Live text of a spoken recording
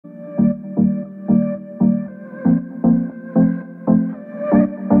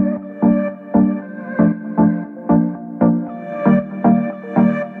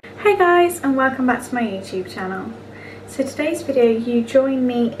guys, and welcome back to my YouTube channel. So today's video, you join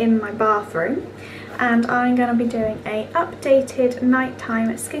me in my bathroom and I'm going to be doing a updated nighttime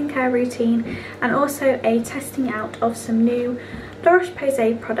skincare routine and also a testing out of some new Roche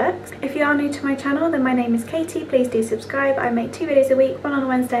Posay products. If you are new to my channel, then my name is Katie. Please do subscribe. I make 2 videos a week, one on a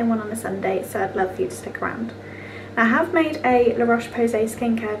Wednesday and one on a Sunday, so I'd love for you to stick around. I have made a La Roche Posay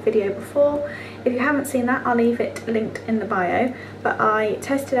skincare video before. If you haven't seen that, I'll leave it linked in the bio, but I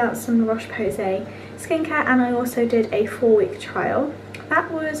tested out some La Roche Posay skincare and I also did a 4-week trial.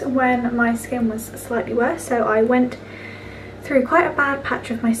 That was when my skin was slightly worse, so I went through quite a bad patch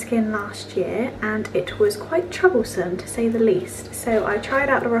of my skin last year and it was quite troublesome to say the least. So I tried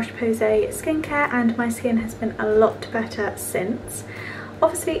out La Roche Posay skincare and my skin has been a lot better since.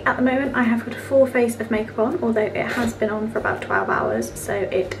 Obviously at the moment I have got a full face of makeup on, although it has been on for about 12 hours, so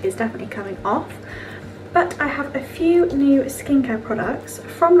it is definitely coming off. But I have a few new skincare products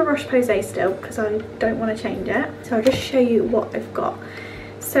from La Roche Posay still, because I don't want to change it. So I'll just show you what I've got.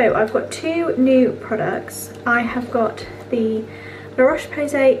 So I've got 2 new products. I have got the La Roche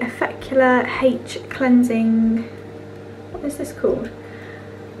Posay Effectular H Cleansing, what is this called?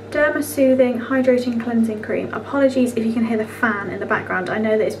 Derma Soothing Hydrating Cleansing Cream. Apologies if you can hear the fan in the background. I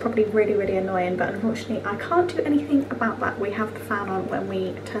know that it's probably really annoying, but unfortunately I can't do anything about that. We have the fan on when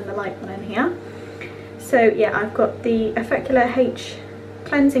we turn the light on in here. So yeah, I've got the Effectular H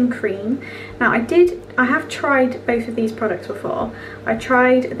Cleansing Cream. Now I have tried both of these products before. I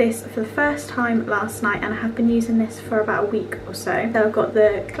tried this for the first time last night and I have been using this for about a week or so. So I've got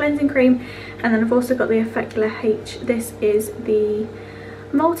the cleansing cream and then I've also got the Effectular H. This is the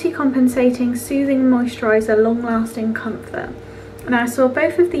multi-compensating soothing moisturizer long-lasting comfort. Now I saw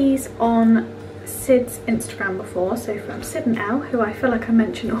both of these on Sid's Instagram before, so from Sid and Elle, who I feel like I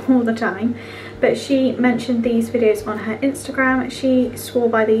mention all the time, but she mentioned these videos on her Instagram. She swore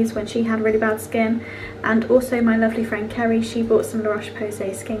by these when she had really bad skin, and also my lovely friend Kerry, she bought some La Roche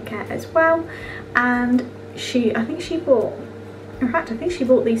Posay skincare as well, and I think she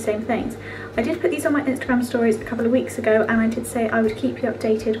bought these same things. I did put these on my Instagram stories a couple of weeks ago and I did say I would keep you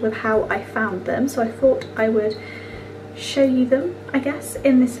updated with how I found them, so I thought I would show you them, I guess,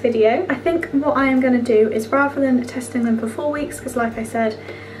 in this video. I think what I am going to do is, rather than testing them for 4 weeks, because like I said,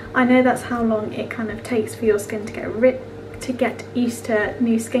 I know that's how long it kind of takes for your skin to get used to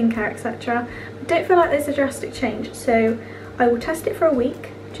new skincare, etc. I don't feel like there's a drastic change, so I will test it for a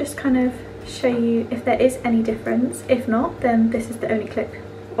week, just kind of show you if there is any difference. If not, then this is the only clip,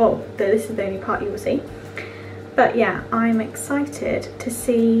 or this is the only part you will see. But yeah, I'm excited to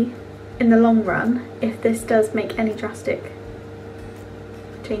see in the long run if this does make any drastic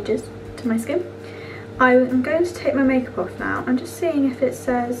changes to my skin. I'm going to take my makeup off now. I'm just seeing if it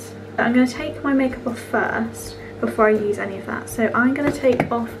says that I'm going to take my makeup off first before I use any of that. So I'm going to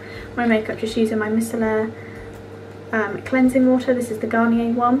take off my makeup just using my micellar cleansing water. This is the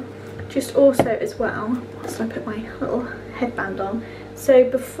Garnier one. Just also as well, whilst I put my little headband on, so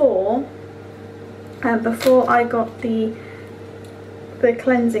before I got the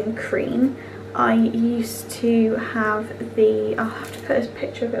cleansing cream, I used to have the, I'll have to put a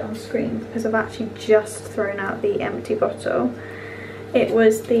picture of it on screen because I've actually just thrown out the empty bottle. It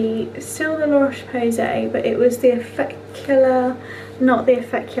was still the La Roche Posay, but it was the Effectular, not the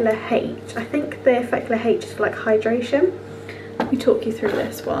Effectular H. I think the Effectular H is for like hydration. Let me talk you through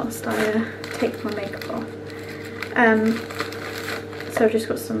this whilst I take my makeup off. So I've just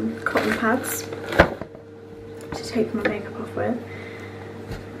got some cotton pads to take my makeup off with.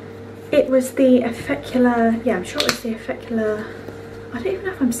 It was the Effectular, yeah, I'm sure it was the Effectular, I don't even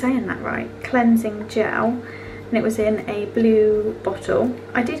know if I'm saying that right, cleansing gel, and it was in a blue bottle.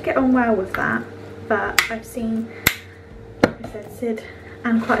 I did get on well with that, but I've seen, like I said, Sid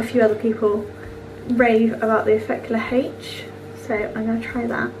and quite a few other people rave about the Effectular H. So I'm going to try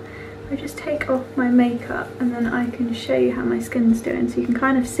that. I just take off my makeup and then I can show you how my skin's doing so you can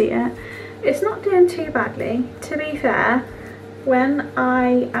kind of see it. It's not doing too badly. To be fair, when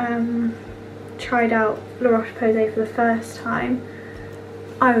I tried out La Roche Posay for the first time,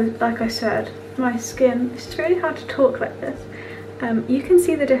 I was, like I said, my skin, it's really hard to talk like this. You can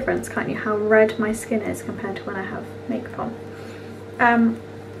see the difference, can't you, how red my skin is compared to when I have makeup on.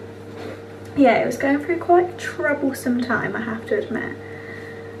 Yeah, it was going through quite a troublesome time, I have to admit,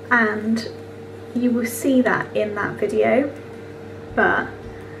 and you will see that in that video, but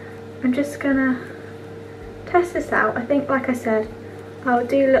I'm just gonna test this out. I think, like I said, I'll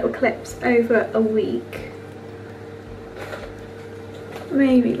do little clips over a week,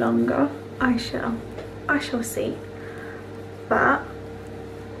 maybe longer. I shall see, but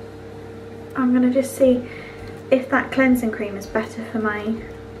I'm gonna just see if that cleansing cream is better for my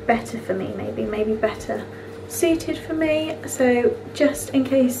better for me, maybe better suited for me. So just in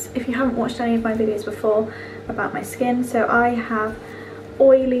case if you haven't watched any of my videos before about my skin, so I have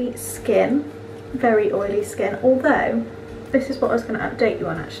oily skin, very oily skin, although this is what I was going to update you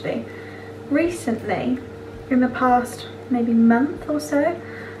on actually. Recently, in the past maybe month or so,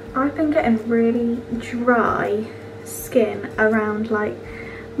 I've been getting really dry skin around like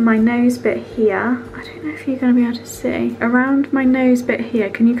my nose bit here. I don't know if you're going to be able to see. Around my nose bit here,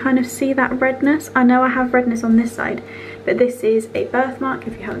 can you kind of see that redness? I know I have redness on this side, but this is a birthmark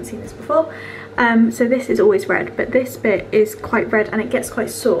if you haven't seen this before. So this is always red, but this bit is quite red and it gets quite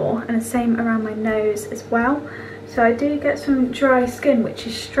sore, and the same around my nose as well. So I do get some dry skin, which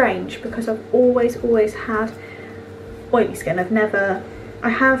is strange because I've always had oily skin. I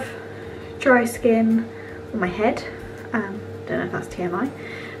have dry skin on my head. Don't know if that's TMI,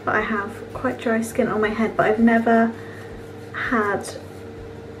 but I have quite dry skin on my head, but I've never had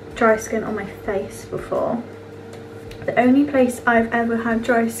dry skin on my face before. The only place I've ever had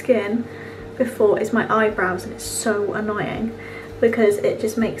dry skin before is my eyebrows, and it's so annoying because it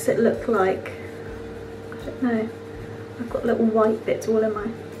just makes it look like, I don't know, I've got little white bits all in my,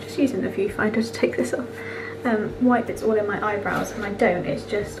 just using the viewfinder to take this off, white bits all in my eyebrows, and I don't, it's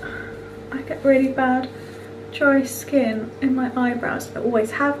just, I get really bad dry skin in my eyebrows. I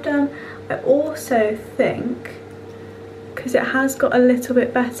always have done. I also think, because it has got a little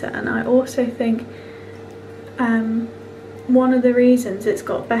bit better, and I also think one of the reasons it's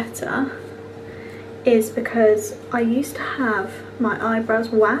got better is because I used to have my eyebrows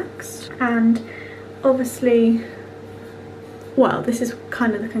waxed, and obviously, well, this is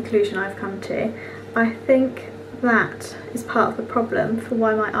kind of the conclusion I've come to. I think that is part of the problem for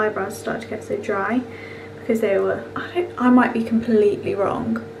why my eyebrows started to get so dry, because they were, I might be completely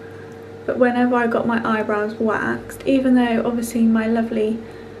wrong, but whenever I got my eyebrows waxed, even though obviously my lovely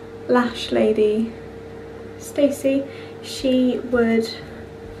lash lady Stacey, she would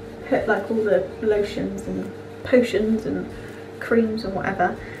put like all the lotions and potions and creams and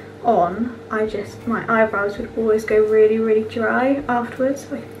whatever on, my eyebrows would always go really dry afterwards.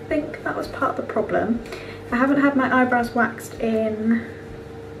 So I think that was part of the problem. I haven't had my eyebrows waxed in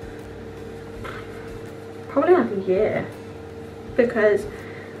probably like a year, because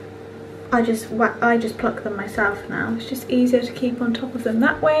I just pluck them myself now. It's just easier to keep on top of them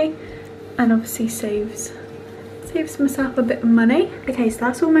that way, and obviously saves myself a bit of money. Okay, so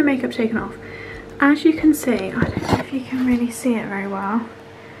that's all my makeup taken off. As you can see, I don't know if you can really see it very well,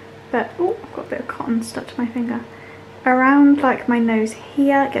 but oh, I've got a bit of cotton stuck to my finger. Around like my nose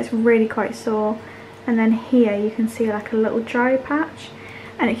here, it gets really quite sore, and then here you can see like a little dry patch,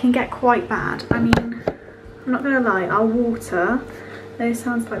 and it can get quite bad. I mean, I'm not gonna lie, I'll water. Those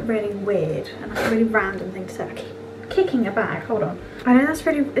sounds like really weird and like a really random thing to say. I keep kicking a bag, hold on. I know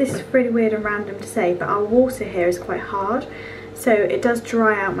this is really weird and random to say, but our water here is quite hard, so it does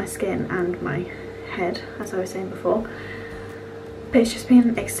dry out my skin and my head, as I was saying before. But it's just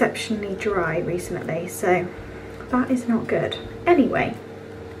been exceptionally dry recently, so that is not good. Anyway,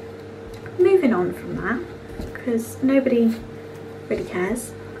 moving on from that, because nobody really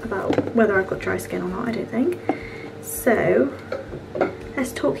cares about whether I've got dry skin or not, I don't think. So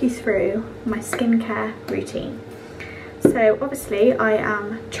let's talk you through my skincare routine. So obviously I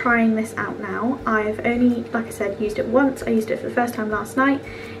am trying this out now. I've only, like I said, used it once. I used it for the first time last night.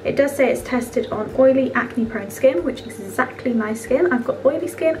 It does say it's tested on oily, acne prone skin, which is exactly my skin. I've got oily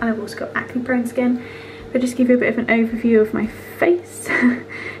skin and I've also got acne prone skin. But just give you a bit of an overview of my face.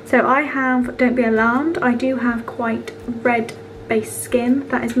 So I have, don't be alarmed, I do have quite red based skin.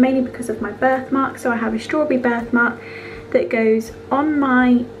 That is mainly because of my birthmark. So I have a strawberry birthmark that goes on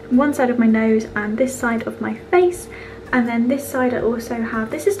my one side of my nose and this side of my face, and then this side I also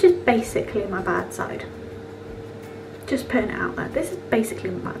have, this is just basically my bad side, just putting it out there, this is basically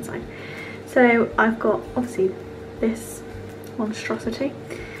my bad side. So I've got obviously this monstrosity,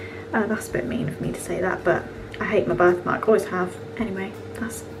 that's a bit mean of me to say that, but I hate my birthmark, always have. Anyway,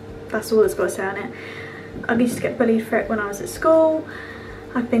 that's all that's got to say on it. I used to get bullied for it when I was at school.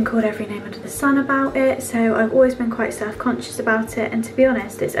 I've been called every name under the sun about it, so I've always been quite self-conscious about it, and to be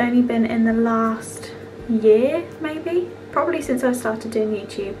honest, it's only been in the last year, maybe, probably since I started doing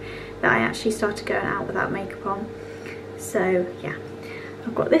YouTube, that I actually started going out without makeup on. So yeah,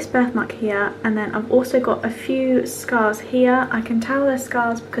 I've got this birthmark here, and then I've also got a few scars here. I can tell they're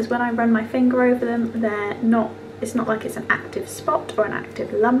scars because when I run my finger over them, it's not like it's an active spot or an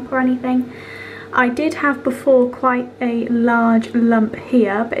active lump or anything. I did have before quite a large lump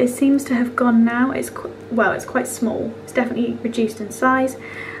here, but it seems to have gone now. It's quite small. It's definitely reduced in size.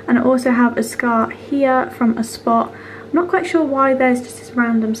 And I also have a scar here from a spot I'm not quite sure why there's just this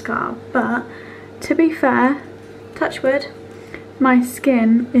random scar, but to be fair, touch wood, my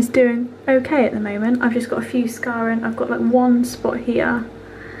skin is doing okay at the moment. I've just got a few scarring. I've got like one spot here,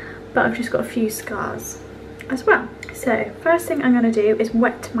 but I've just got a few scars as well. So first thing I'm going to do is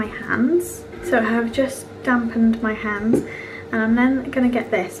wet my hands. So I have just dampened my hands, and I'm then going to get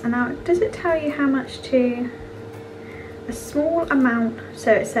this. And now, does it tell you how much to? A small amount.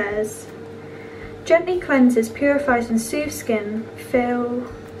 So it says gently cleanses, purifies and soothes skin's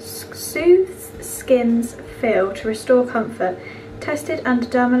feel to restore comfort. Tested under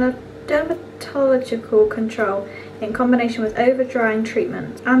dermatological control in combination with over-drying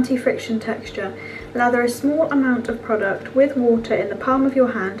treatment, anti-friction texture. Lather a small amount of product with water in the palm of your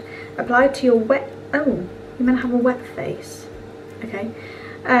hand, applied to your wet, oh, you're meant to have a wet face, okay.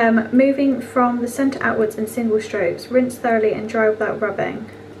 Moving from the centre outwards in single strokes, rinse thoroughly and dry without rubbing.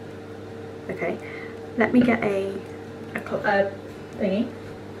 Okay, let me get a thingy.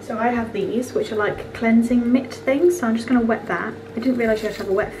 So I have these, which are like cleansing mitt things, so I'm just going to wet that. I didn't realise you had to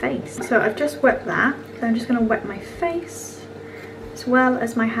have a wet face. So I've just wet that, so I'm just going to wet my face as well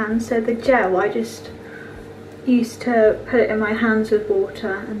as my hands. So the gel, I just used to put it in my hands with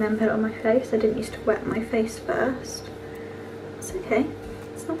water and then put it on my face. I didn't used to wet my face first. It's okay,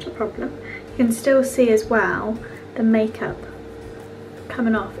 it's not a problem. You can still see as well the makeup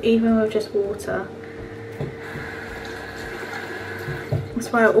coming off even with just water.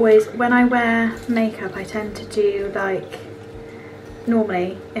 That's why I always, when I wear makeup, I tend to do like,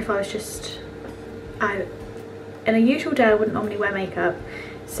 normally if I was just out in a usual day I wouldn't normally wear makeup,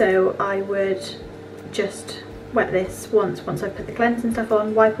 so I would just wet this once I put the cleansing stuff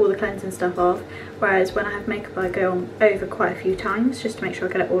on, wipe all the cleansing stuff off, whereas when I have makeup I go over quite a few times just to make sure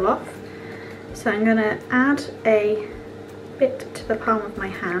I get it all off. So I'm going to add a bit to the palm of my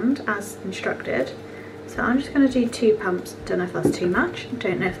hand as instructed. So I'm just going to do 2 pumps. Don't know if that's too much,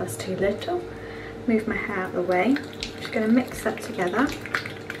 don't know if that's too little. Move my hair out of the way. I'm just going to mix that together,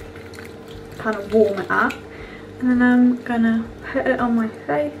 kind of warm it up, and then I'm going to put it on my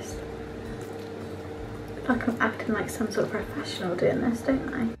face. I feel like I'm acting like some sort of professional doing this,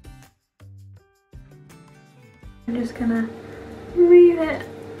 don't I? I'm just going to move it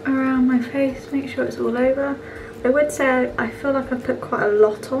around my face, make sure it's all over. I would say I feel like I've put quite a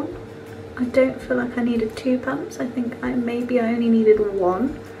lot on. I don't feel like I needed 2 pumps. I think maybe I only needed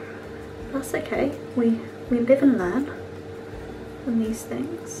 1. That's okay. We live and learn from these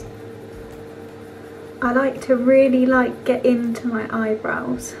things. I like to really get into my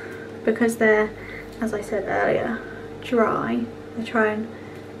eyebrows because they're, as I said earlier, dry. I try and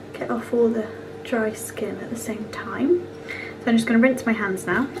get off all the dry skin at the same time. So I'm just going to rinse my hands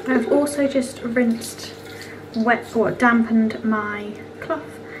now. I've also just rinsed, dampened my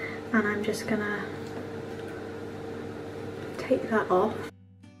cloth. And I'm just gonna take that off.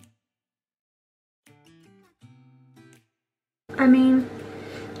 I mean,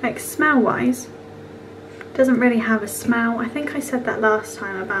 like smell wise, doesn't really have a smell. I think I said that last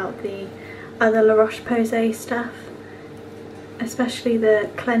time about the other Roche Posay stuff, especially the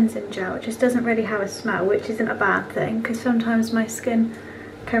cleansing gel. It just doesn't really have a smell, which isn't a bad thing because sometimes my skin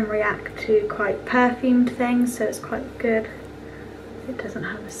can react to quite perfumed things, so it's quite good. It doesn't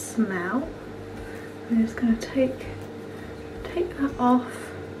have a smell. I'm just going to take that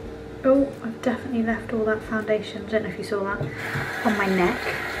off. Oh, I've definitely left all that foundation, I don't know if you saw that, on my neck.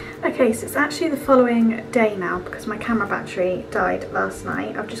 Okay, so it's actually the following day now because my camera battery died last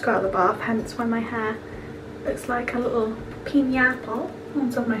night. I've just got out of the bath, hence why my hair looks like a little piñata on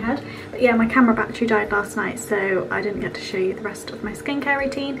top of my head. But yeah, my camera battery died last night, so I didn't get to show you the rest of my skincare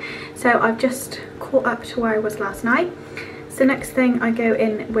routine. So I've just caught up to where I was last night. So next thing I go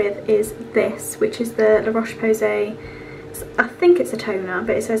in with is this, which is the Roche Posay, I think it's a toner,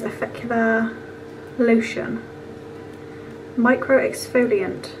 but it says a fecular lotion, micro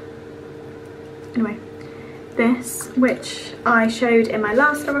exfoliant. Anyway, this, which I showed in my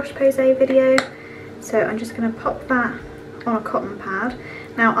last Roche Posay video. So I'm just going to pop that on a cotton pad.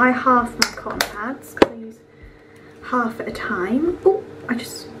 Now I half my cotton pads because I use half at a time. Oh, I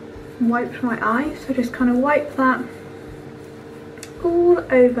just wiped my eye, so just kind of wipe that all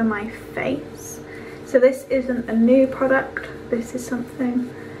over my face. So this isn't a new product, this is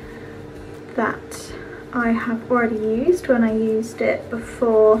something that I have already used when I used it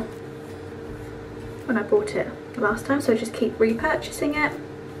before, when I bought it last time, so I just keep repurchasing it,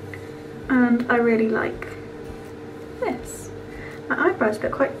 and I really like this. My eyebrows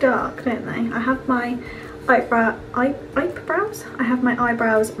look quite dark, don't they? I have my eyebrows. I have my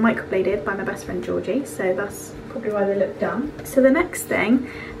eyebrows microbladed by my best friend Georgie, so that's probably why they look done. So the next thing,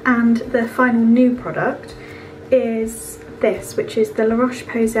 and the final new product, is this, which is the Roche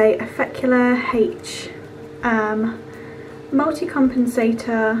Posay Effectular H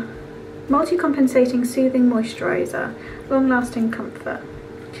multi-compensating soothing moisturiser, long-lasting comfort.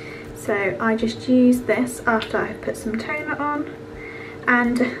 So I just use this after I've put some toner on,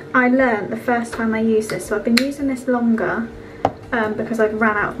 and I learned the first time I used this, so I've been using this longer because I've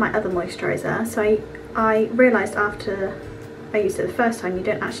ran out of my other moisturiser. So I realised after I used it the first time you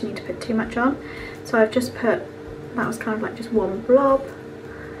don't actually need to put too much on, so I've just put, that was kind of like just one blob,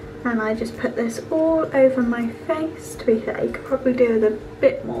 and I just put this all over my face. To be fair, you could probably do with a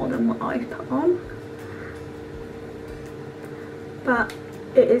bit more than what I've put on, but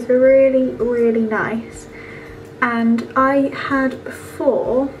it is really, really nice. And I had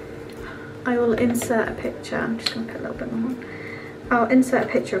before, I will insert a picture, I'm just going to put a little bit more on. I'll insert a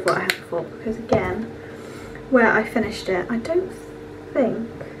picture of what I had before, because again, where I finished it, I don't think,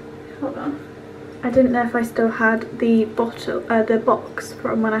 hold on, I didn't know if I still had the bottle, the box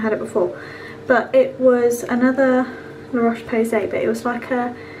from when I had it before, but it was another La Roche Posay, but it was like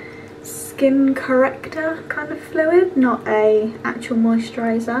a skin corrector kind of fluid, not a actual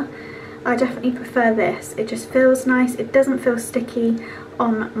moisturiser. I definitely prefer this. It just feels nice, it doesn't feel sticky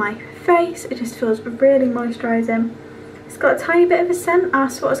on my face, it just feels really moisturising. It's got a tiny bit of a scent.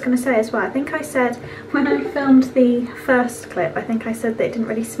 That's what I was going to say as well. I think I said when I filmed the first clip, I think I said that it didn't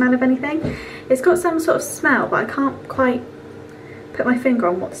really smell of anything. It's got some sort of smell, but I can't quite put my finger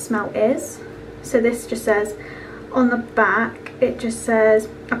on what the smell is. So this just says, on the back, it just says,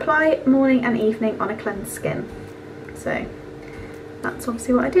 apply morning and evening on a cleansed skin. So that's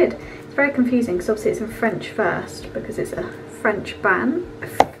obviously what I did. It's very confusing because obviously it's in French first, because it's a French brand.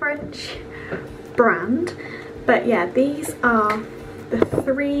 But yeah, these are the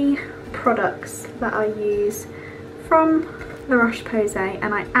 3 products that I use from La Roche Posay,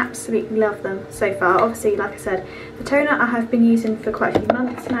 and I absolutely love them so far. Obviously, like I said, the toner I have been using for quite a few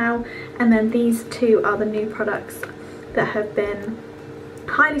months now, and then these 2 are the new products that have been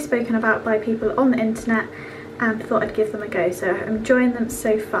highly spoken about by people on the internet, and thought I'd give them a go. So I'm enjoying them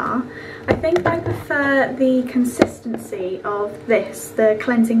so far. I think I prefer the consistency of this, the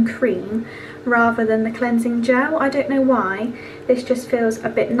cleansing cream, rather than the cleansing gel. I don't know why. This just feels a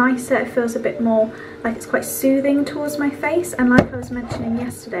bit nicer. It feels a bit more like it's quite soothing towards my face, and like I was mentioning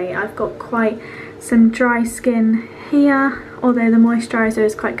yesterday, I've got quite some dry skin here. Although the moisturiser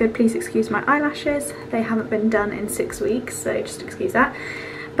is quite good, please excuse my eyelashes. They haven't been done in 6 weeks, so just excuse that.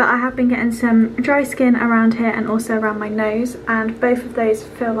 But I have been getting some dry skin around here and also around my nose, and both of those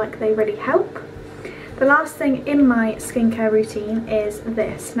feel like they really help. The last thing in my skincare routine is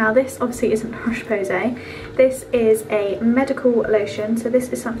this. Now this obviously isn't Roche Posay. This is a medical lotion, so this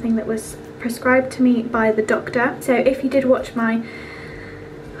is something that was prescribed to me by the doctor. So if you did watch my,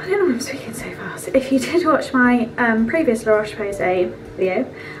 I don't know why I'm speaking so fast. If you did watch my previous La Roche Posay video,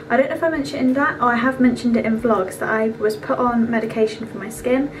 I don't know if I mentioned in that, or I have mentioned it in vlogs, that I was put on medication for my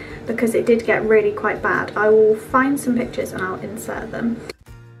skin because it did get really quite bad. I will find some pictures and I'll insert them.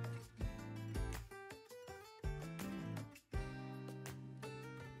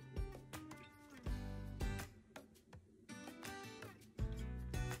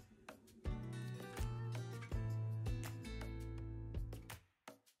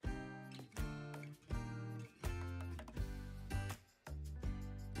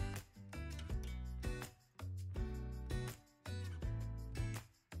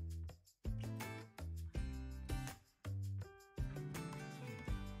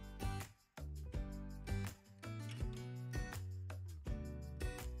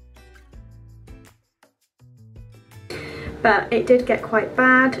 But it did get quite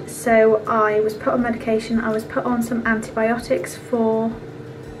bad, so I was put on medication. I was put on some antibiotics for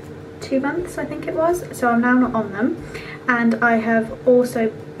 2 months, I think it was, so I'm now not on them. And I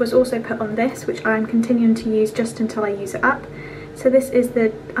was also put on this, which I'm continuing to use just until I use it up. So this is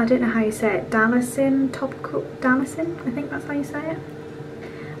the, I don't know how you say it, Dalacin topical, Dalacin, I think that's how you say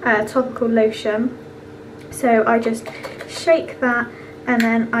it, topical lotion. So I just shake that, and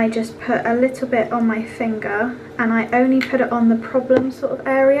then I just put a little bit on my finger, and I only put it on the problem sort of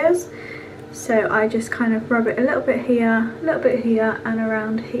areas. So I just kind of rub it a little bit here, and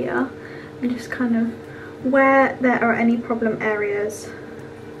around here, and just kind of where there are any problem areas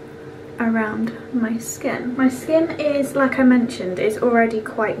around my skin. My skin is, like I mentioned, is already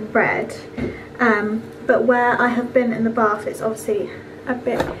quite red, but where I have been in the bath, it's obviously a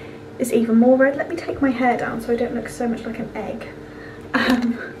bit, it's even more red. Let me take my hair down so I don't look so much like an egg.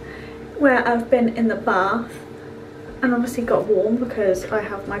 Where I've been in the bath and obviously got warm because I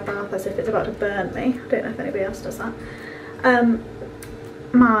have my bath as if it's about to burn me. I don't know if anybody else does that.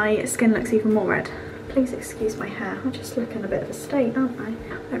 My skin looks even more red Please excuse my hair, I just look in a bit of a state, aren't I?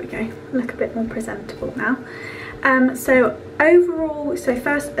 There we go, look a bit more presentable now. So overall, so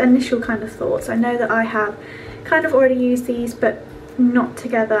first initial kind of thoughts. I know that I have kind of already used these, but not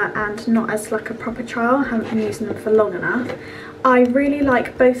together and not as like a proper trial. I haven't been using them for long enough. I really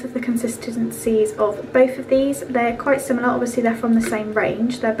like both of the consistencies of both of these. They're quite similar, obviously they're from the same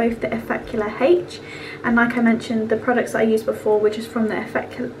range. They're both the Effecula H, and like I mentioned, the products that I used before were just from the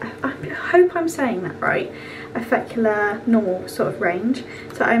Effecula, I hope I'm saying that right, Effecula normal sort of range.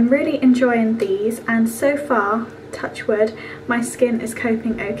 So I'm really enjoying these, and so far, touch wood, my skin is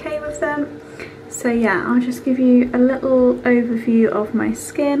coping okay with them. So yeah, I'll just give you a little overview of my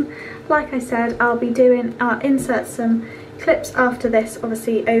skin. Like I said, I'll insert some clips after this,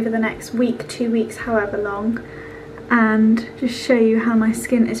 obviously over the next week, 2 weeks, however long, and just show you how my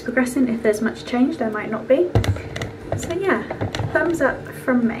skin is progressing. If there's much change, there might not be. So yeah, thumbs up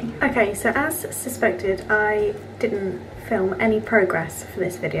from me. Okay, so as suspected, I didn't film any progress for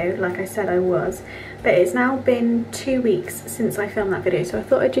this video, like I said I was, but it's now been 2 weeks since I filmed that video, so I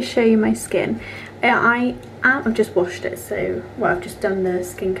thought I'd just show you my skin. I've just washed it, so well, I've just done the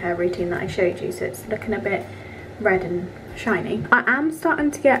skincare routine that I showed you, so it's looking a bit red and shiny. I am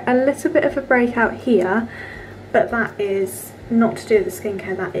starting to get a little bit of a breakout here, but that is not to do with the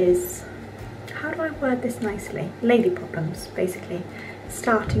skincare, that is, how do I word this nicely? Lady problems, basically,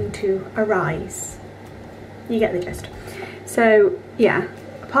 starting to arise. You get the gist. So yeah,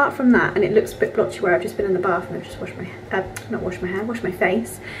 apart from that, and it looks a bit blotchy where I've just been in the bath and I've just washed my washed my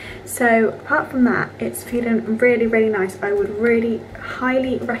face. So apart from that, it's feeling really, really nice. I would really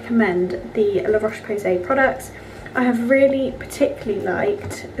highly recommend the Roche Posay products. I have really particularly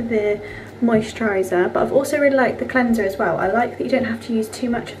liked the moisturiser, but I've also really liked the cleanser as well. I like that you don't have to use too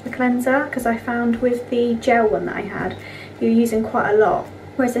much of the cleanser, because I found with the gel one that I had, you're using quite a lot,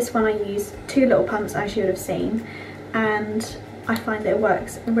 whereas this one I use 2 little pumps, as you would have seen, and I find that it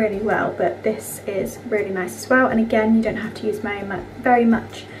works really well. But this is really nice as well, and again, you don't have to use very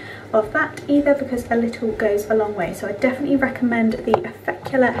much of that either, because a little goes a long way. So I definitely recommend the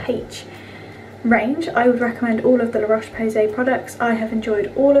Effecula H range. I would recommend all of the Roche Posay products. I have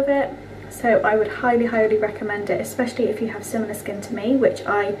enjoyed all of it, so I would highly, highly recommend it, especially if you have similar skin to me, which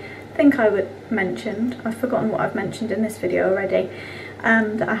I think I would mention. I've forgotten what I've mentioned in this video already,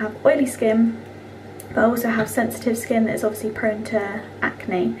 that I have oily skin, but I also have sensitive skin that is obviously prone to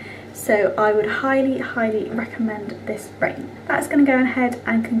acne. So I would highly, highly recommend this range. That's going to go ahead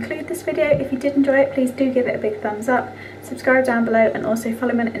and conclude this video. If you did enjoy it, please do give it a big thumbs up, subscribe down below, and also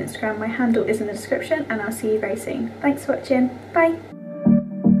follow me on Instagram. My handle is in the description, and I'll see you very soon. Thanks for watching. Bye.